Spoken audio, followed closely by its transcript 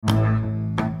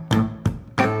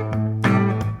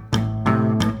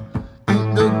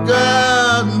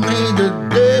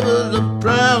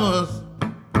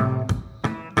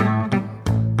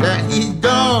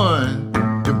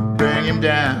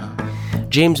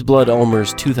James Blood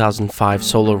Ulmer's 2005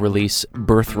 solo release,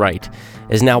 Birthright,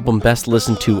 is an album best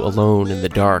listened to alone in the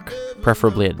dark,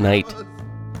 preferably at night.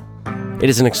 It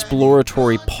is an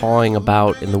exploratory pawing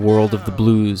about in the world of the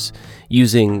blues,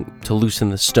 using, to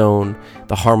loosen the stone,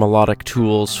 the harmonic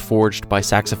tools forged by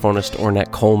saxophonist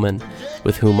Ornette Coleman,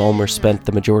 with whom Ulmer spent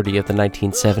the majority of the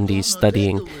 1970s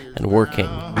studying and working.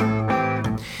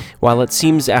 While it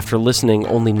seems after listening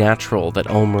only natural that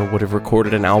Ulmer would have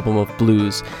recorded an album of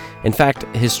blues, in fact,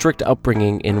 his strict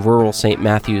upbringing in rural St.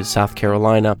 Matthews, South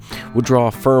Carolina, would draw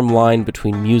a firm line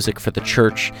between music for the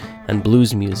church and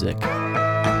blues music.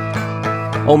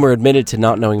 Ulmer admitted to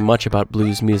not knowing much about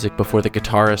blues music before the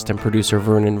guitarist and producer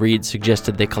Vernon Reid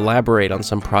suggested they collaborate on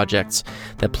some projects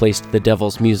that placed the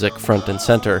devil's music front and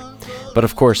center, but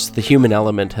of course the human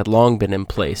element had long been in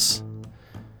place.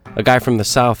 "A guy from the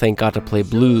South ain't got to play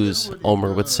blues,"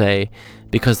 Ulmer would say,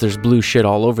 "because there's blue shit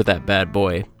all over that bad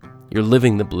boy. You're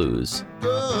living the blues."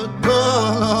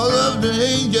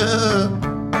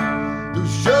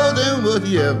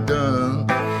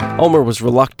 Ulmer was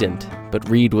reluctant, but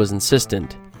Reid was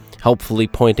insistent, helpfully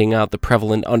pointing out the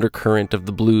prevalent undercurrent of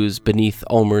the blues beneath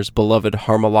Ulmer's beloved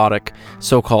harmonic,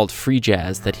 so-called free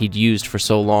jazz that he'd used for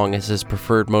so long as his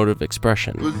preferred mode of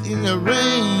expression.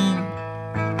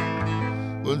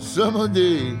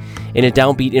 In a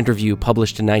Downbeat interview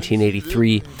published in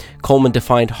 1983, Coleman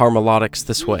defined harmonics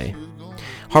this way.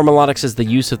 Harmonics is the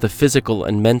use of the physical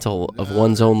and mental of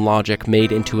one's own logic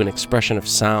made into an expression of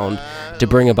sound to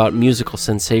bring about musical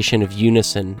sensation of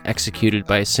unison executed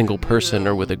by a single person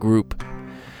or with a group.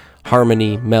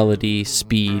 Harmony, melody,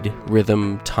 speed,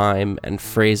 rhythm, time, and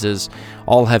phrases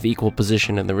all have equal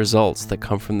position in the results that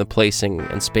come from the placing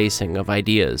and spacing of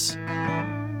ideas.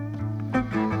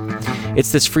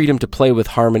 It's this freedom to play with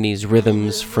harmonies,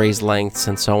 rhythms, phrase lengths,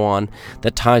 and so on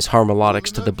that ties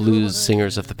harmonics to the blues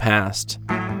singers of the past.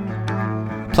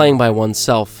 Playing by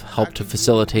oneself helped to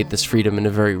facilitate this freedom in a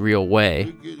very real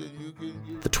way.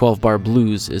 The 12-bar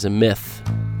blues is a myth.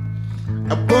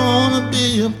 I wanna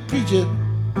be a preacher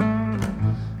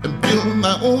and build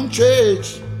my own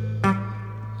church.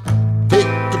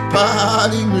 Take the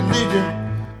part in religion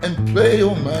and play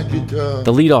on my guitar.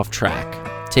 The lead-off track,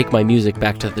 Take My Music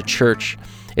Back to the Church,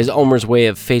 is Ulmer's way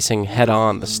of facing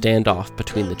head-on the standoff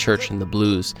between the church and the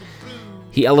blues.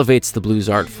 He elevates the blues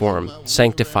art form,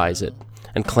 sanctifies it,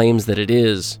 and claims that it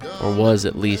is, or was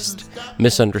at least,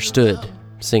 misunderstood,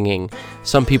 singing,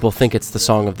 "Some people think it's the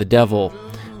song of the devil,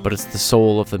 but it's the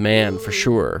soul of the man for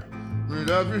sure."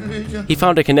 He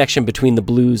found a connection between the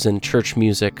blues and church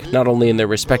music, not only in their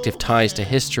respective ties to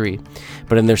history,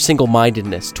 but in their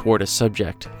single-mindedness toward a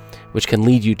subject, which can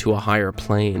lead you to a higher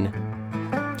plane.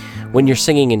 When you're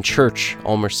singing in church,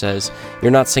 Ulmer says,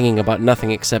 you're not singing about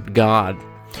nothing except God.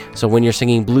 So when you're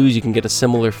singing blues, you can get a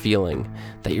similar feeling,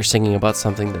 that you're singing about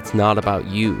something that's not about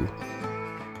you.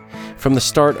 From the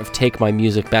start of Take My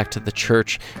Music Back to the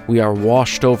Church, we are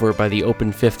washed over by the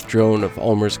open fifth drone of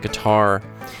Ulmer's guitar,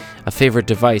 a favorite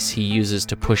device he uses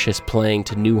to push his playing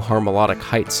to new harmonic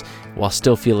heights while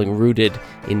still feeling rooted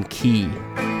in key.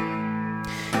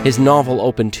 His novel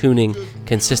open tuning,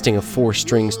 consisting of 4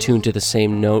 strings tuned to the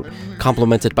same note,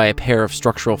 complemented by a pair of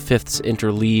structural fifths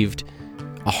interleaved,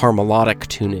 a harmonic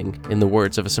tuning, in the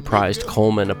words of a surprised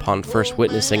Coleman upon first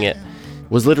witnessing it,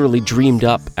 was literally dreamed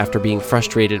up after being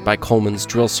frustrated by Coleman's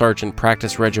drill sergeant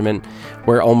practice regimen,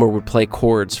 where Ulmer would play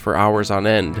chords for hours on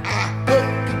end. I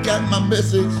hope you got my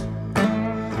message,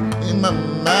 and my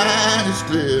mind is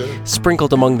clear.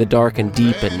 Sprinkled among the dark and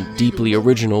deep and deeply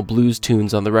original blues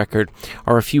tunes on the record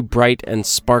are a few bright and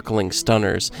sparkling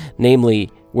stunners,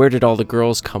 namely Where Did All the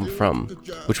Girls Come From?,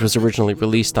 which was originally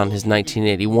released on his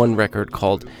 1981 record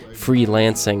called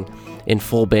Freelancing, in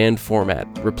full band format,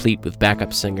 replete with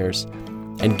backup singers,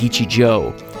 and Geechee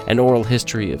Joe, an oral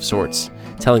history of sorts,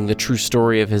 telling the true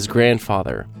story of his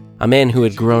grandfather, a man who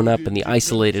had grown up in the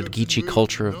isolated Geechee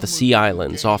culture of the Sea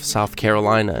Islands off South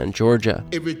Carolina and Georgia.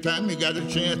 Every time he got a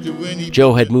chance to win,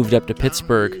 Joe had moved up to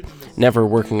Pittsburgh, never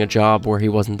working a job where he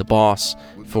wasn't the boss,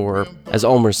 for, as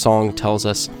Ulmer's song tells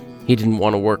us, he didn't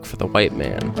want to work for the white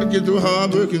man. I get to a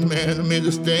hard-working man who made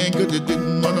a stand because he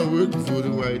didn't want to work for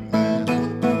the white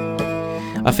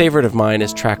man. A favorite of mine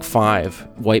is track 5,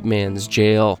 White Man's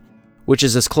Jail, which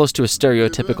is as close to a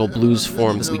stereotypical blues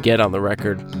form as we get on the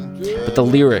record. But the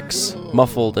lyrics,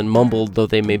 muffled and mumbled though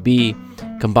they may be,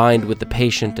 combined with the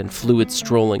patient and fluid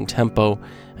strolling tempo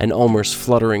and Ulmer's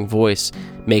fluttering voice,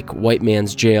 make White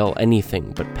Man's Jail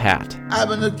anything but pat. I've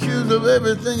been accused of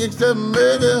everything except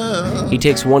murder. He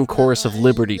takes one chorus of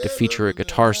liberty to feature a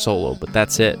guitar solo, but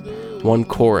that's it. One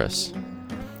chorus.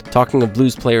 Talking of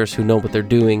blues players who know what they're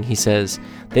doing, he says,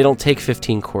 they don't take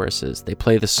 15 choruses, they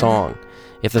play the song.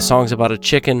 If the song's about a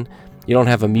chicken, you don't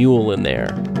have a mule in there.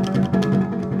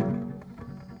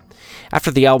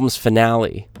 After the album's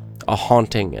finale, a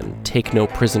haunting and take no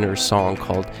prisoners song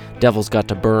called Devil's Got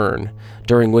to Burn,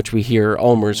 during which we hear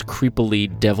Ulmer's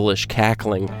creepily devilish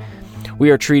cackling, we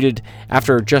are treated,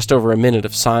 after just over a minute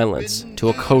of silence, to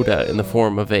a coda in the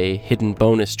form of a hidden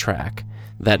bonus track,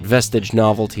 that vestige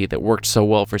novelty that worked so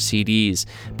well for CDs,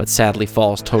 but sadly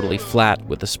falls totally flat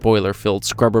with the spoiler-filled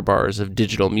scrubber bars of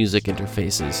digital music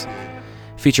interfaces,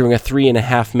 featuring a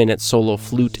 3.5-minute solo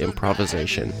flute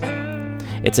improvisation.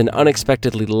 It's an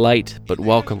unexpectedly light but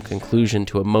welcome conclusion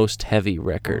to a most heavy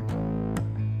record.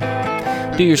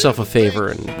 Do yourself a favor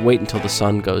and wait until the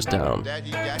sun goes down.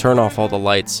 Turn off all the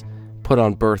lights, put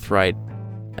on Birthright,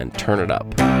 and turn it up.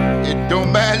 It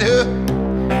don't matter.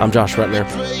 I'm Josh Rutner,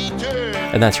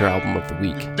 and that's your album of the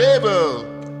week. Devil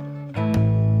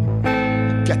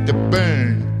got to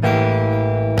burn.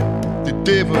 The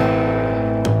devil